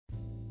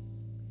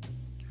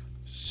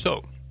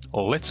So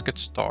let's get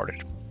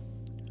started.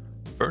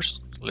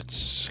 First,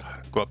 let's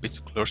go a bit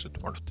closer to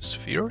one of the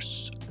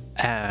spheres,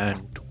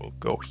 and we'll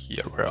go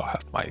here where I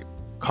have my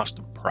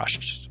custom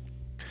brushes.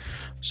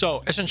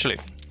 So essentially,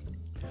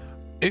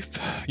 if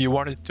you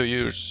wanted to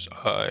use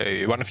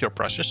one of your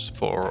brushes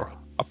for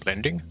a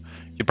blending,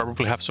 you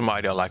probably have some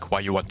idea like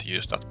why you want to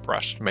use that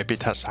brush. Maybe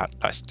it has a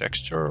nice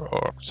texture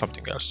or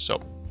something else.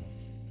 So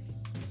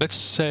let's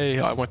say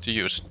I want to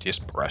use this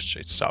brush.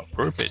 It's a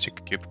very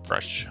basic cube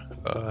brush.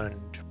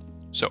 And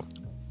so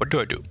what do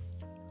I do?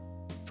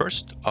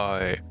 First,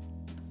 I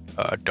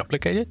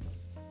duplicate it,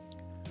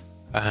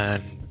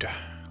 and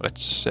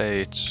let's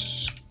say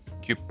it's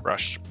cube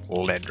brush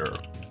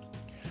blender.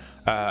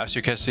 As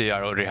you can see,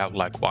 I already have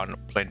like one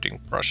blending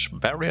brush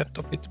variant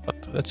of it,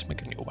 but let's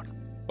make a new one.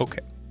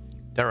 Okay,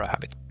 there I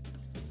have it.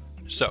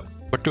 So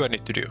what do I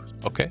need to do?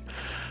 Okay,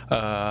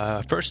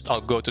 first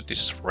I'll go to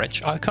this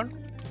wrench icon,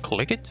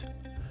 click it,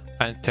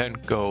 and then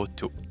go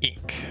to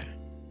ink.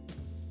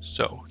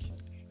 So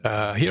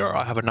here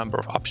I have a number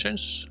of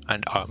options,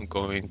 and I'm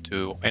going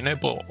to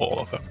enable all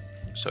of them.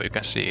 So you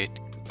can see it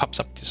pops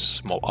up this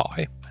small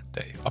eye, and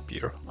they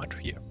appear under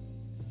here.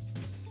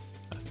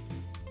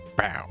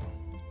 Bam.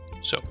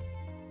 So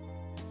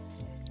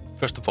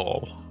first of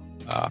all,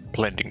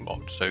 blending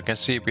mode. So you can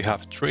see we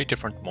have three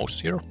different modes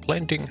here: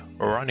 blending,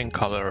 running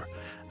color,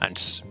 and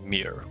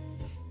smear.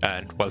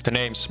 And well, the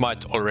names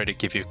might already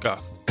give you a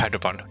kind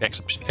of an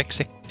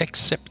expectation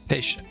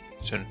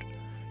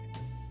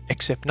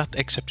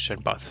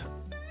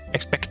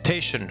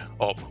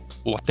of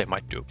what they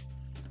might do.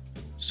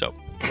 So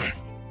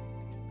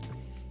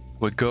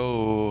we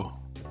go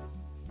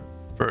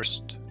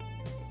first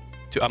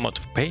to amount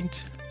of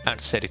paint and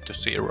set it to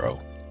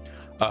 0.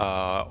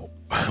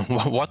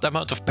 What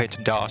amount of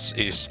paint does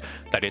is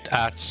that it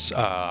adds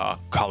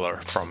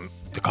color from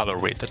the color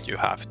wheel that you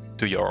have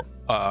to your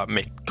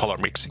color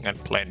mixing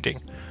and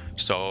blending.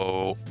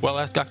 So, well,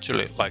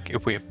 actually, like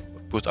if we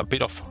put a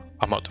bit of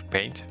amount of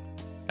paint,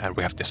 and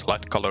we have this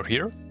light color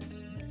here,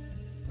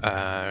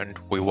 and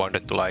we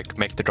wanted to like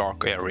make the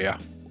dark area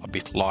a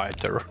bit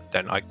lighter,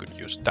 then I could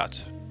use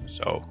that.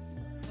 So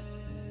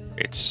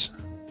it's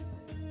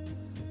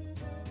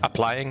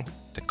applying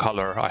the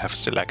color I have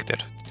selected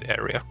to the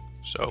area.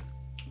 So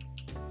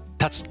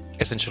that's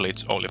essentially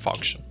its only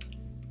function.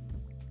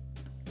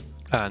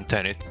 And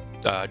then it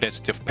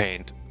density of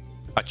paint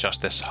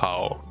adjusts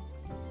how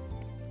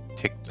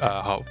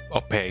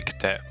opaque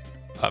the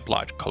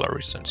light color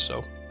is, and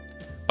so.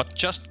 But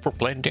just for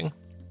blending,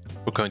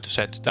 we're going to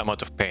set the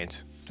amount of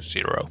paint to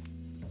 0.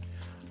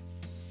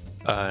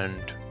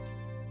 And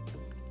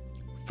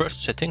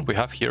first setting we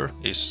have here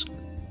is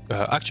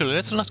actually,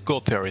 let's not go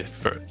there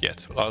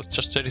yet. I'll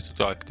just set it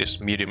to like this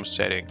medium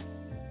setting,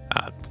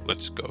 and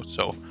let's go.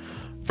 So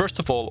first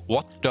of all,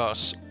 what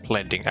does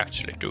blending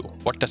actually do?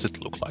 What does it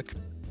look like?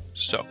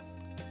 So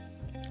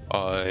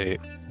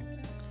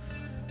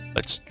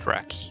let's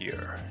drag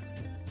here.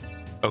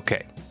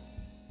 Okay,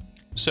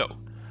 so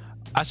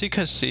as you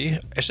can see,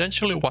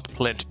 essentially what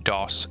blend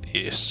does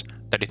is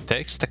that it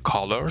takes the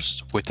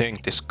colors within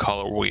this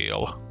color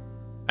wheel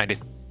and it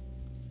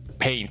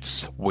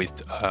paints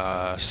with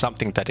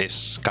something that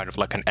is kind of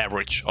like an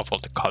average of all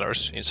the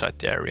colors inside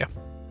the area,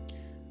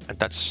 and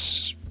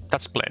that's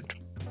blend.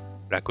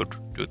 I could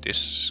do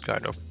this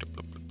kind of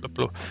blah, blah, blah,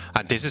 blah.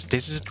 And this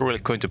isn't really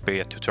going to be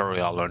a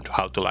tutorial on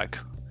how to like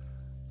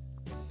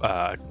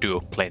do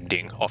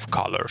blending of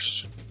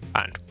colors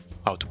and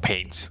how to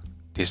paint.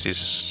 This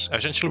is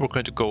essentially, we're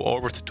going to go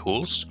over the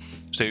tools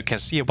so you can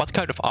see what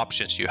kind of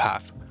options you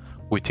have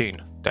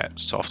within the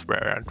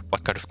software and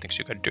what kind of things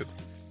you can do.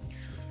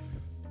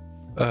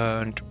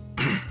 And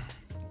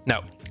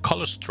now,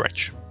 color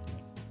stretch.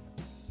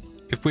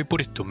 If we put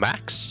it to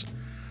max,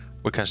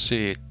 we can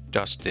see it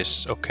does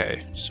this.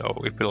 Okay, so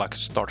if we like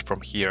start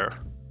from here,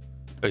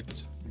 we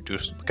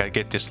can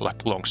get this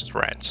like long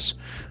strands.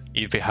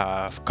 If we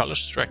have color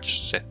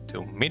stretch set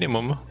to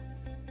minimum,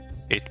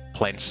 it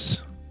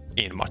blends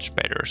in much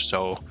better.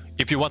 So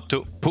if you want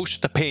to push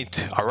the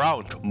paint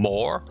around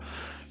more,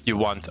 you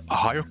want a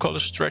higher color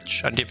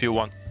stretch, and if you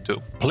want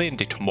to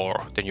blend it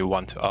more, then you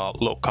want a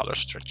low color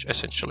stretch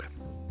essentially.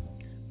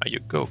 And you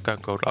can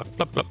go like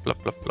blah blah blah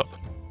blah blah.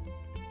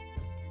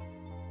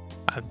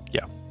 And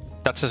yeah,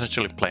 that's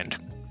essentially blend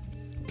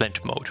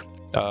mode.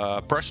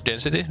 Brush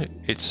density,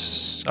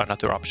 it's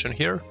another option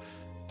here.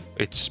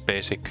 It's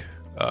basic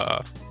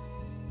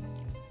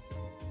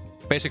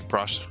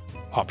brush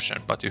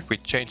option, but if we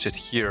change it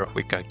here,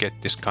 we can get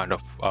this kind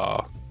of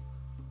a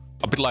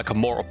bit like a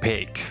more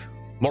opaque,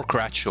 more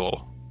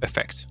gradual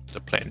effect to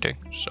blending.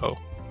 So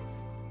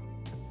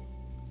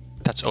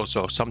that's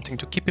also something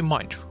to keep in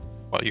mind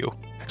while you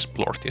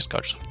explore these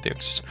kinds of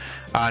things.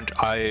 And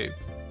I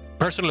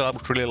personally, I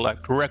would really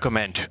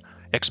recommend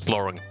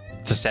exploring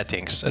the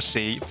settings,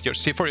 see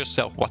for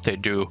yourself what they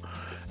do,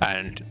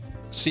 and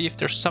see if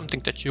there's something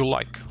that you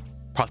like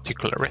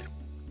particularly.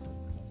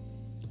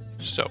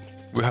 So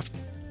we have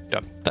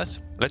done that.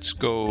 Let's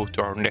go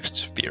to our next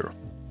sphere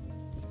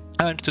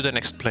and to the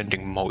next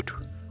blending mode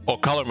or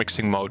color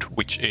mixing mode,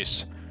 which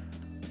is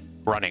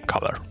running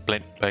color.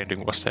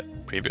 Blending was the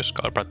previous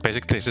color, but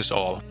basically this is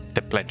all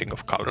the blending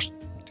of colors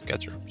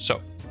together.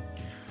 So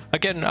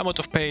again, amount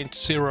of paint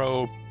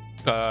 0,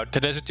 the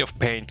density of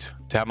paint,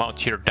 the amount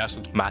here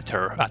doesn't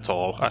matter at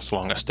all as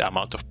long as the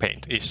amount of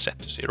paint is set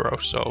to 0,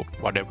 so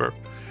whatever.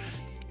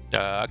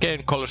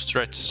 Again, color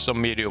stretch,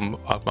 some medium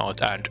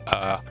amount, and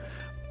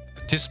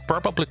this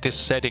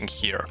setting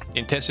here,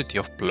 intensity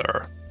of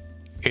blur,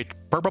 it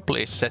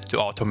probably is set to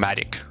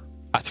automatic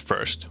at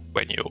first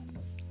when you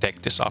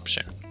take this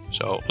option.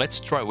 So let's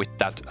try with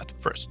that at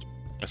first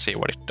and see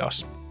what it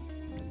does.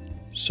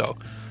 So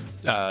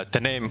the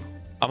name,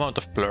 amount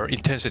of blur,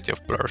 intensity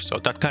of blur, so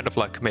that kind of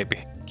like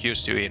maybe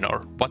cues you in or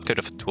what kind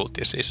of tool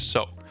this is.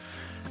 So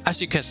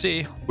as you can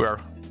see, we're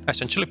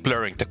essentially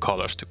blurring the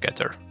colors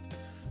together.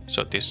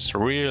 So this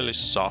really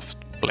soft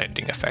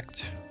blending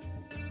effect,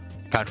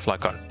 kind of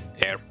like an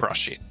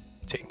airbrushy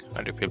thing.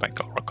 And if we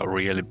make like a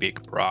really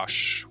big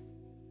brush,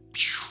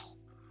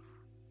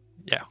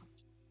 yeah,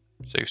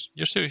 so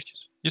you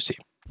see.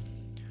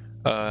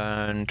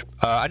 And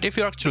if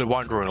you're actually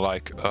wondering,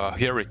 like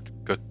here it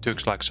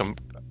took like some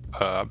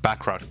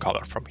background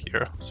color from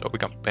here, so we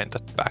can blend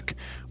that back.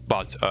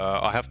 But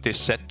I have this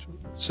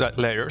set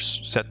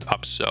layers set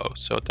up so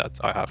that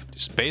I have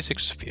this basic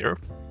sphere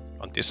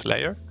on this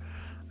layer,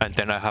 and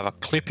then I have a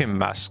clipping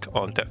mask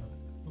on the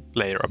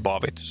layer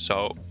above it.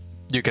 So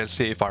you can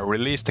see if I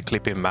release the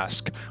clipping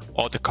mask,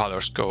 all the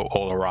colors go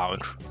all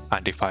around.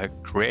 And if I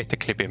create the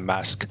clipping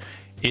mask,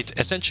 it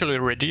essentially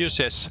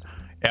reduces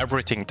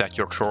everything that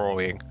you're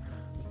drawing,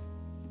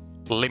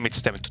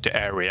 limits them to the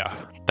area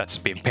that's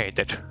been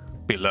painted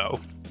below.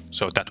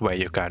 So that way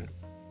you can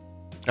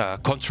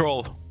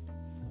control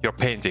your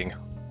painting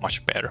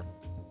much better.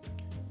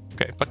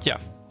 Okay, but yeah,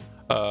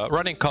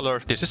 running color,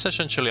 this is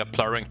essentially a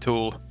blurring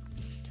tool.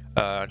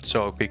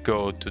 So we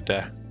go to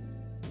the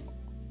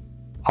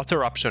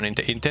other option in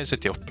the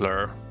intensity of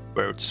blur,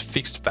 where it's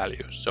fixed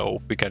value.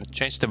 So we can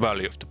change the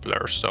value of the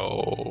blur.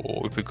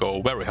 So if we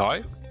go very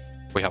high,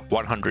 we have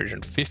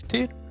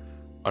 150,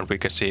 and we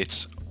can see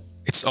it's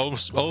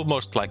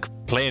almost like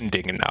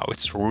blending now.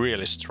 It's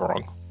really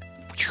strong.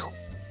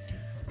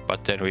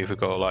 But then if we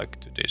go like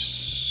to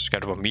this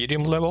kind of a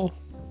medium level,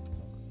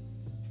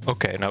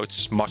 okay, now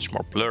it's much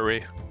more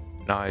blurry.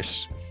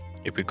 Nice.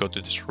 If we go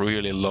to this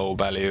really low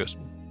values,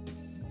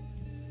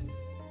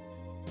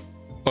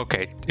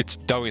 okay, it's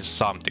doing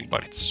something,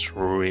 but it's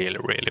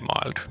really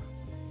mild.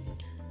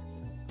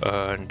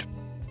 And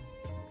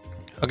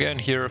again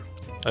here,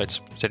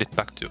 let's set it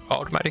back to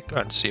automatic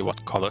and see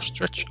what color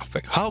stretch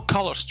affects. How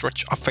color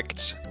stretch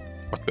affects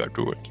what we are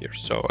doing here.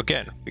 So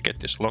again, we get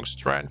these long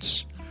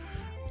strands,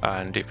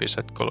 and if we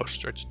set color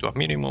stretch to a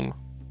minimum,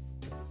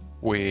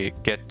 we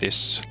get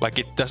this, like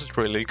it doesn't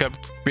really, you can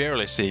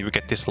barely see, we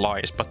get these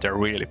lines, but they're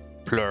really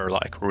blur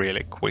like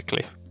really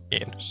quickly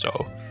in. So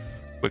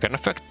we can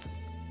affect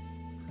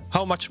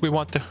how much we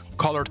want the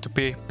color to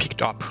be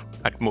picked up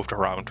and moved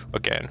around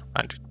again,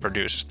 and it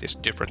produces these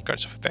different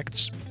kinds of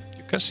effects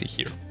you can see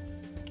here.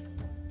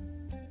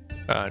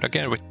 And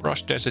again, with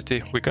brush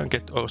density, we can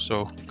get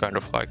also kind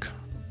of like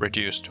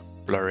reduced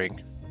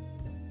blurring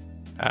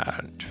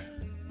and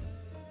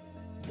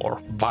more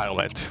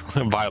violent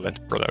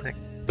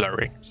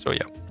blurring. So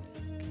yeah,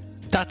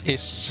 that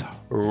is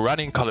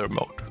running color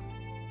mode,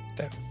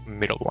 the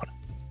middle one.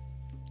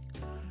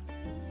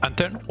 And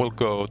then we'll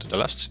go to the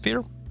last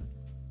sphere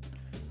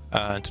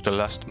and to the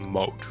last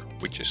mode,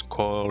 which is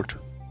called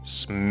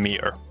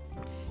smear.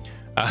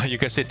 You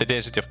can see the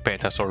density of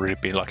paint has already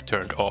been like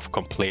turned off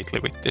completely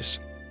with this.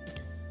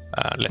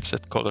 Let's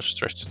set color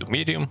stretch to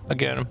medium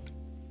again,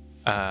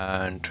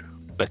 and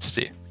let's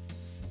see.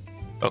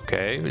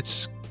 Okay,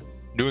 it's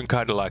doing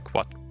kind of like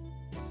what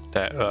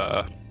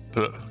the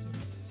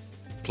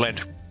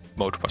blend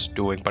mode was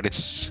doing, but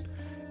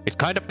it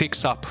kind of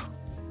picks up.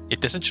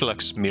 It essentially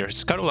like smear.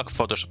 It's kind of like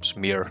Photoshop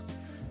smear.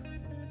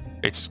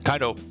 It's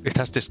kind of, it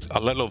has this a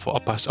level of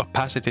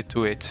opacity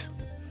to it.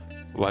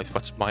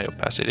 What's my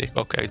opacity?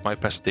 Okay, my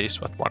opacity is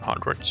at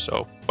 100.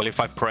 So, well, if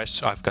I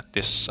press, I've got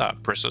this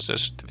pressure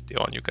sensitivity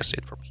on. You can see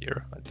it from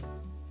here, and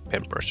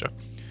pen pressure.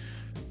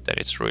 Then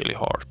it's really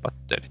hard, but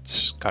then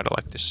it's kind of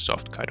like this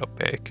soft, kind of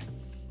opaque.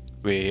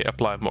 We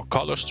apply more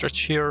color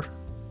stretch here.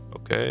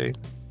 Okay,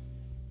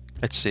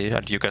 let's see,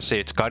 and you can see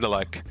it's kind of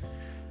like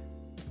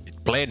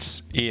it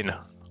blends in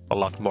a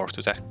lot more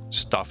to the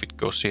stuff it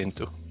goes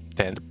into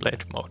than the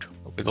blend mode.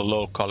 With a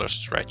low color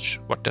stretch,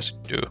 what does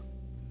it do?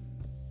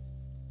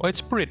 Well,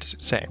 it's pretty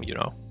the same, you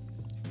know.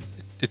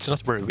 It's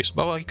not very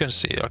visible. Well, you can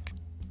see, like,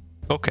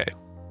 okay,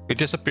 it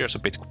disappears a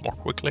bit more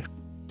quickly.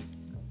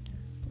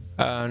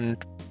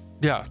 And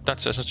yeah,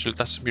 that's essentially,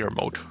 that's smear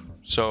mode.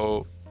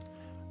 So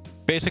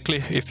basically,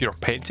 if you're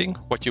painting,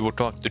 what you would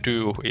want to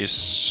do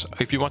is,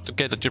 if you want to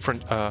get a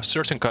different,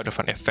 certain kind of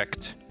an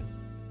effect,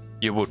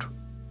 you would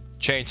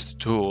change the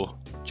tool,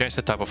 change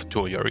the type of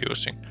tool you're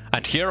using.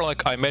 And here,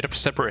 like, I made a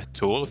separate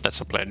tool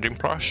that's a blending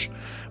brush,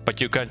 but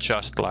you can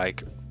just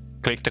like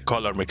click the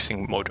color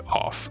mixing mode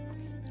off,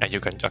 and you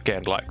can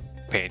again like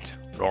paint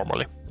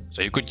normally.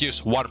 So you could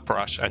use one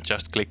brush and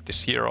just click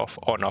this here off,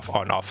 on,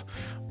 off.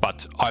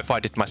 But I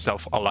find it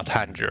myself a lot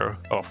handier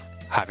of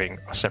having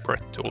a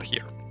separate tool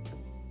here.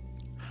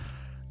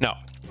 Now,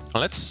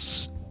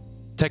 let's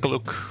take a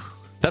look.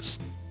 That's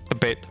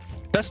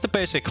the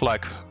basic,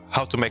 like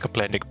how to make a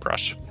blending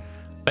brush.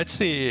 Let's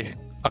see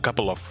a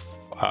couple of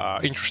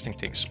interesting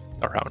things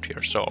around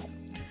here. So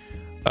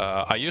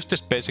I use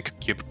this basic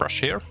cube brush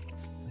here.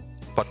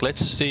 But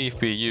let's see if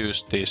we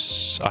use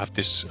this. I have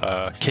this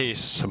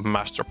case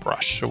master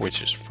brush,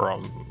 which is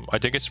from, I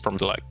think it's from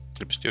the like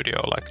Clip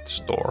Studio like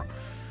store,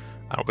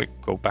 and we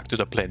go back to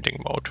the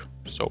blending mode.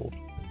 So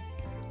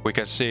we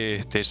can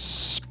see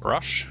this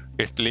brush.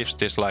 It leaves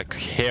this like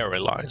hairy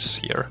lines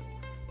here,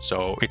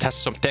 so it has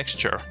some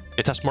texture.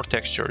 It has more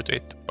texture to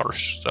it,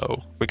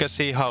 so we can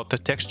see how the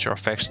texture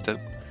affects the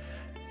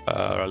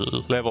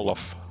level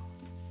of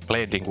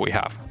blending we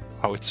have,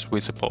 how it's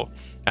visible.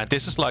 And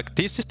this is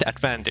the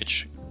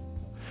advantage.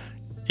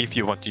 If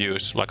you want to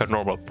use like a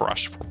normal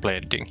brush for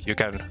blending, you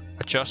can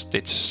adjust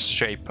its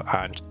shape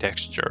and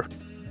texture,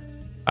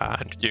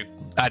 and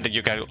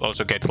you can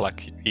also get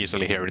like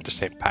easily here in the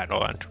same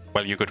panel. And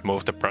well, you could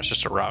move the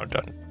brushes around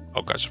and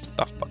all kinds of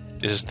stuff, but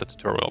this is the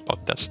tutorial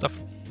about that stuff.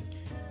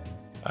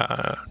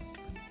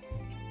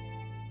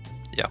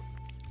 Yeah,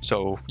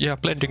 so yeah,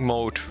 blending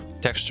mode,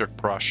 textured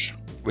brush.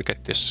 We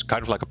get this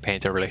kind of like a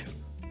painterly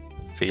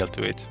feel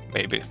to it,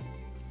 maybe.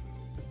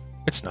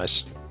 It's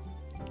nice.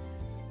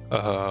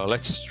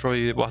 Let's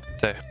try what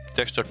the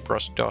textured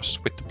brush does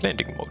with the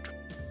blending mode,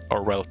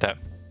 or well, the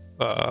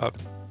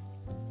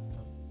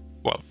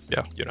well,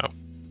 yeah, you know,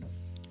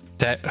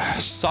 the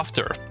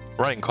softer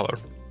writing color.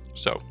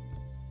 So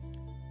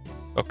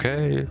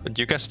okay, but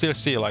you can still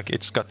see like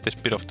it's got this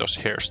bit of those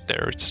hairs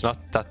there. It's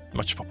not that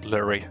much of a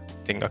blurry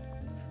thing.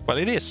 Well,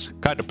 it is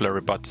kind of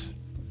blurry, but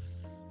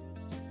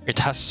it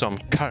has some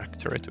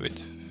character to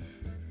it.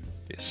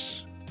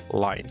 These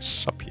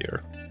lines up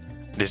here.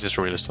 This is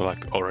really so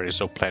like already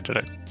so blended.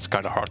 It's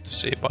kind of hard to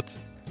see, but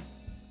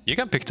you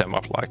can pick them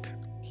up like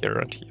here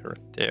and here.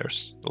 And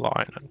there's the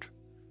line, and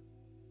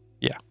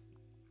yeah.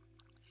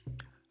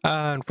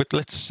 And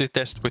let's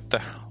test with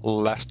the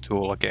last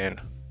tool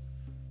again,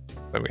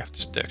 when we have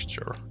this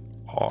texture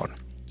on.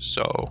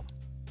 So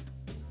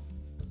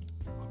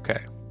okay,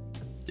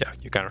 yeah,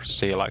 you can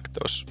see like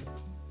those,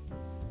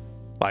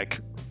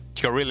 like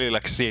you can really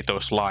like see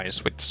those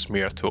lines with the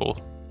smear tool.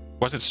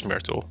 Was it smear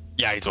tool?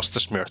 Yeah, it was the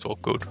smear tool.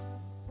 Good.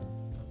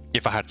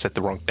 If I had said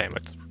the wrong name,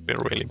 it would be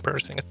really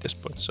embarrassing at this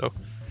point. So,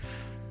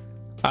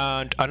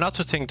 and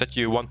another thing that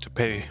you want to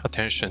pay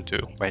attention to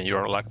when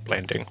you're like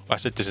blending, I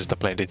said this is the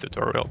blending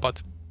tutorial,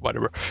 but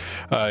whatever,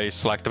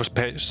 it's like the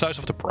size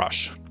of the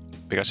brush.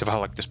 Because if I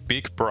have like this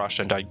big brush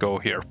and I go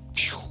here,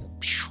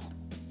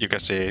 you can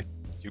see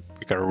you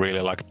can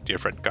really like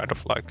different kind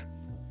of like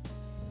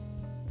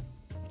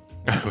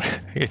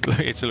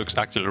it looks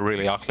actually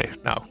really ugly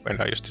now when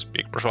I use this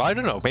big brush. So I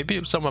don't know,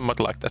 maybe someone might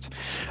like that.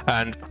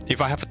 And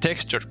if I have a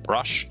textured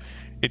brush,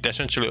 it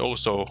essentially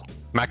also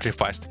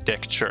magnifies the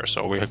texture.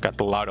 So we have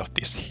got a lot of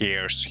these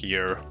hairs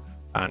here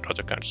and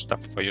other kind of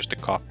stuff. If I use the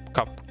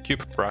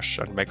cube brush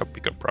and make a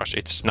bigger brush,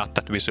 it's not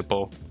that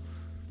visible.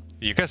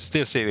 You can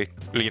still see it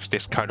leaves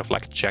this kind of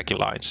like jaggy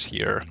lines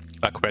here,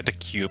 like where the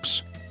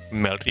cubes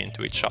melt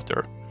into each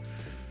other.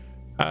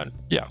 And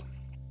yeah,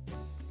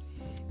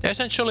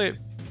 essentially,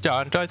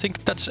 yeah, and I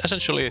think that's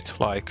essentially it,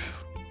 like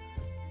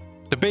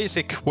the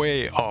basic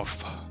way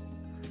of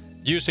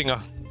using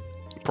a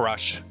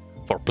brush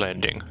for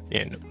blending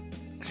in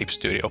Clip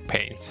Studio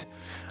Paint.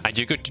 And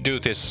you could do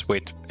this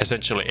with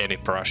essentially any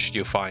brush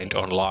you find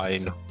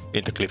online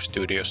in the Clip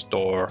Studio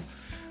store.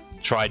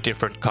 Try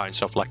different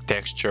kinds of like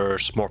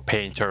textures, more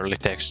painterly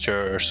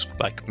textures,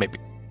 like maybe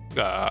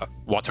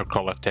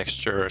watercolor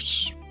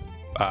textures,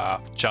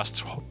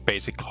 just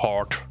basic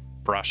hard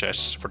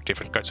brushes for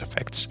different kinds of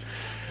effects.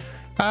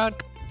 And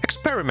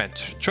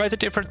experiment, try the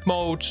different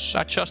modes,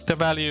 adjust the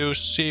values,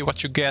 see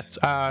what you get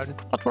and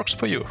what works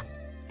for you.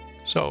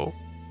 So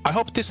I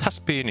hope this has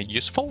been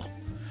useful.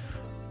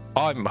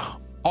 I'm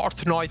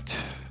Art Knight,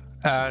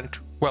 and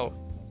well,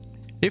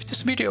 if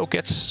this video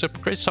gets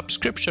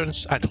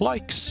subscriptions and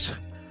likes,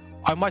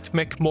 I might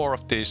make more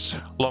of these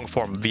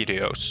long-form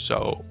videos.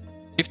 So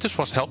if this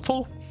was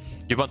helpful,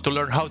 you want to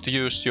learn how to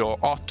use your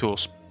art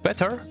tools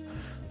better,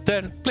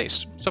 then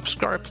please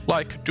subscribe,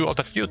 like, do all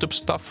that YouTube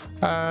stuff,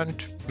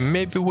 and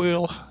maybe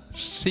we'll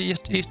see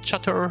each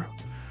other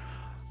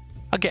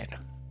again.